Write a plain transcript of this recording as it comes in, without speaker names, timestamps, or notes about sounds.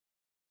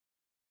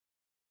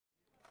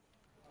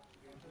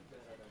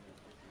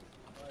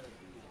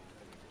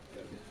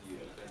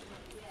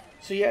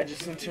So yeah,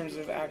 just in terms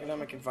of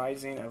academic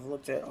advising, I've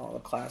looked at all the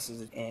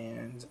classes,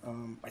 and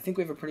I think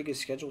we have a pretty good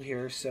schedule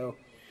here. So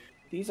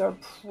these are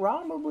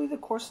probably the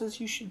courses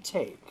you should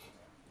take.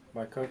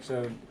 My coach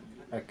said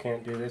I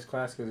can't do this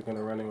class because it's going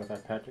to run in with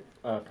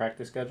our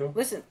practice schedule.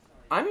 Listen,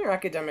 I'm your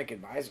academic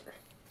advisor.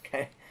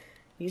 Okay,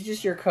 he's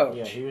just your coach.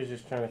 Yeah, he was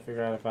just trying to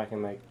figure out if I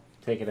can like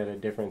take it at a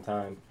different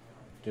time,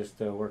 just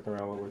to work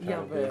around what we're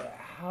trying to do. Yeah, but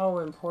how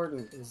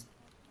important is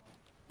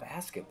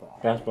basketball?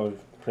 Basketball is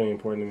pretty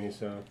important to me,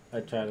 so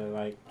I try to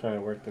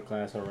work the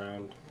class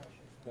around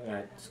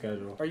that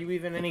schedule. Are you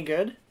even any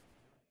good?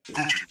 We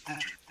finna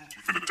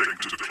take him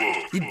to the club.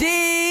 You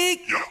dig?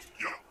 Yeah.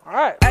 All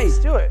right, let's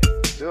do it.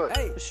 Do it.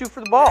 Let's shoot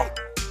for the ball.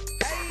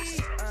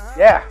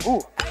 Yeah.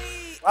 Ooh.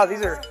 Wow,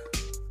 these are.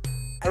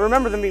 I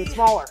remember them being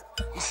smaller.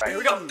 Here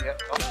we go. Yeah.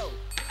 Oh.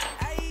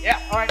 Yeah.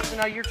 All right. So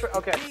now you're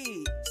okay.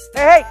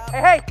 Hey!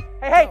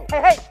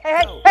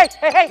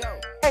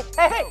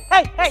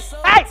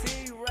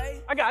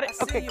 I got it.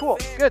 Okay, cool.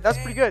 Good. That's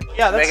pretty good.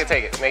 Yeah. That's, Make it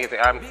take it. Make it take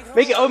it.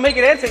 Make it. Oh, make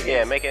it and take it.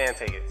 Yeah, make it and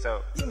take it.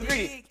 So.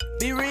 Greedy.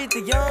 Be read the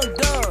young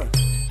dumb.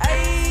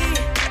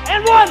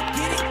 And one.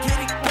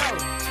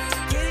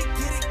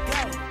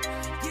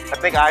 I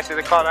think I should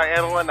have called out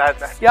and one.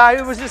 Yeah,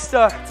 it was just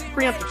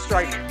preemptive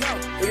strike.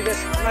 Look at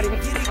this.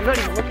 I'm not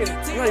even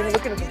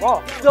looking at the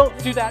ball. Don't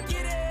do that.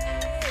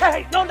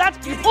 Hey, no,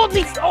 that's you pulled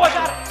me. Oh, I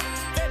got it.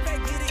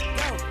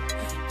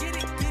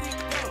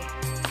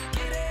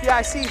 Yeah,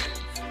 I see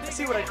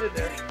what I did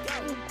there.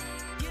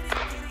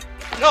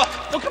 No,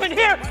 don't come in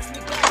here.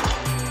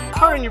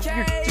 Hurting your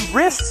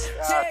wrists. You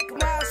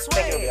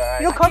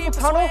know carpal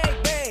tunnel?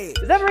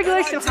 Is that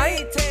regulation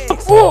height?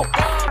 Oh,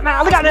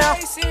 nah, look at now.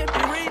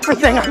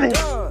 Everything I mean.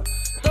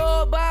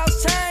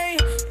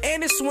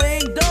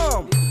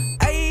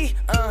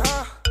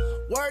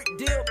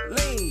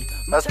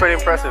 That's pretty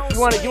impressive. You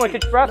want to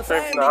catch your breath? No,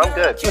 I'm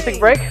good. You want to take a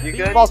break? You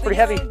good? The ball's pretty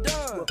heavy.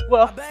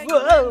 Well,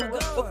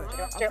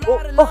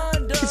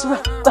 it's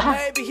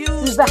back.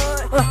 It's back.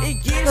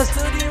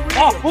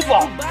 Oh,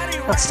 football.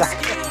 That's stuck.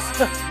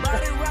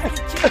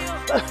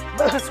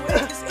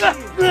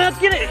 Let's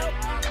get it.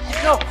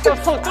 No, don't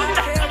do that.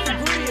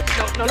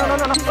 No, don't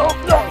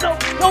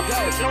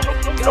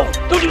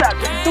do that.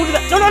 Don't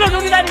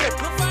do that either.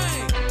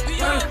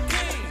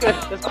 Good.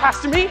 That's pass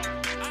to me.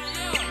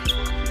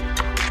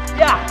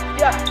 Yeah.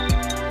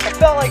 I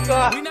felt like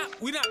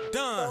We not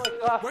done.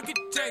 Work it,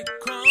 J.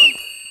 Crumb.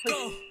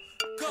 Go.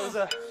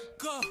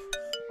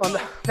 On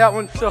that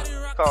one, so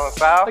Calling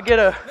foul. I get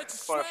a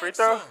Want a free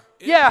throw?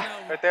 yeah.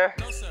 Right there?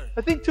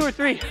 I think 2 or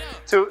 3.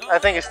 2. I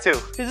think it's 2.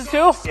 Is it 2?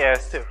 Yeah,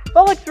 it's 2.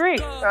 Felt like 3.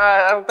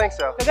 I don't think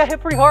so. I got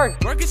hit pretty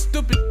hard. Work it,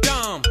 stupid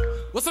dumb.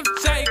 What's up,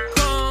 J.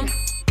 Crumb?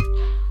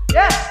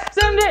 Yeah,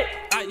 send it.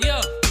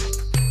 Yeah.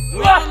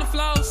 We on the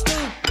floor,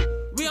 stupid.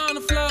 We on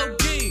the floor,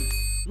 deep.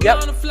 We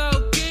Yep. on the floor,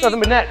 deep. Nothing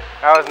but net.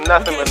 That was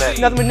nothing but that.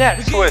 Nothing but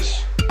net.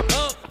 Swish.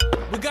 Up.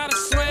 We got a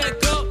swag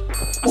up.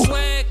 A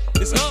swag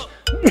is up.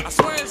 I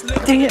swear it's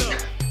lit. Dang it.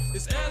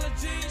 It's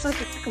LG. It's like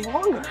it's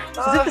longer. Is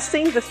it the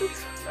same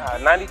distance?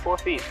 94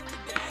 feet.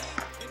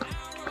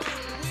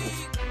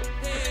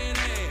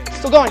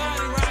 Still going.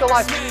 Still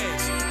alive.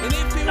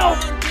 No.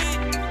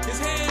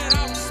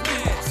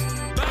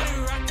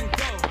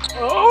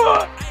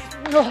 Oh.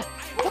 No.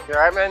 You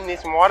alright, man? Need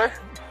some water?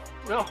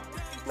 No.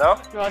 No?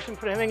 No, I shouldn't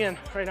put anything in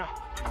right now.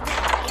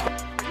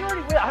 You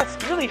already. That's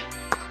really. Is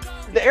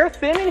the air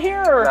thin in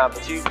here, or? Nah,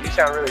 but you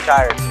sound really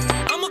tired.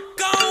 I'ma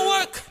go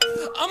work.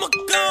 I'ma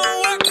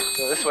go work.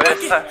 So this way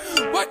this time.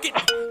 Work it.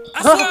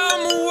 I swear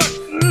I'ma work.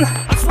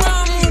 I swear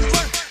I'ma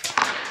work.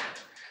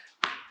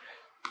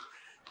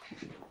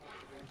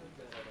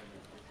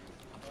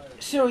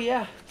 So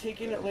yeah,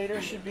 taking it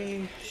later should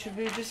be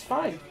just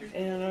fine,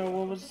 and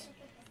we'll just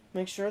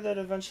make sure that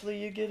eventually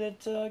you get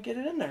it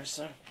in there.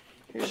 So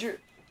here's your.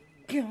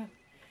 You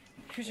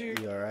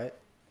alright?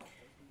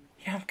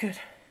 Yeah, I'm good.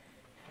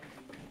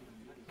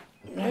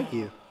 Thank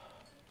you.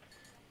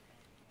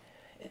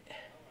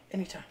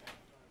 Anytime.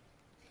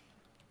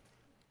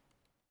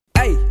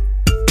 Hey,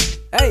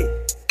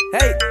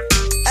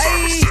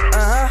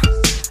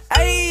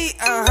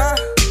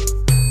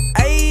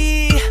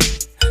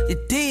 you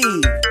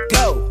dig,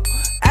 go,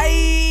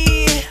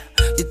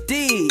 you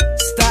dig,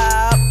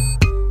 stop,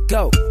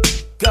 go.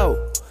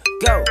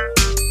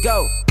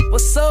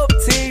 What's up,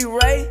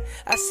 T-Ray?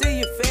 I see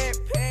your fat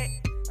pack.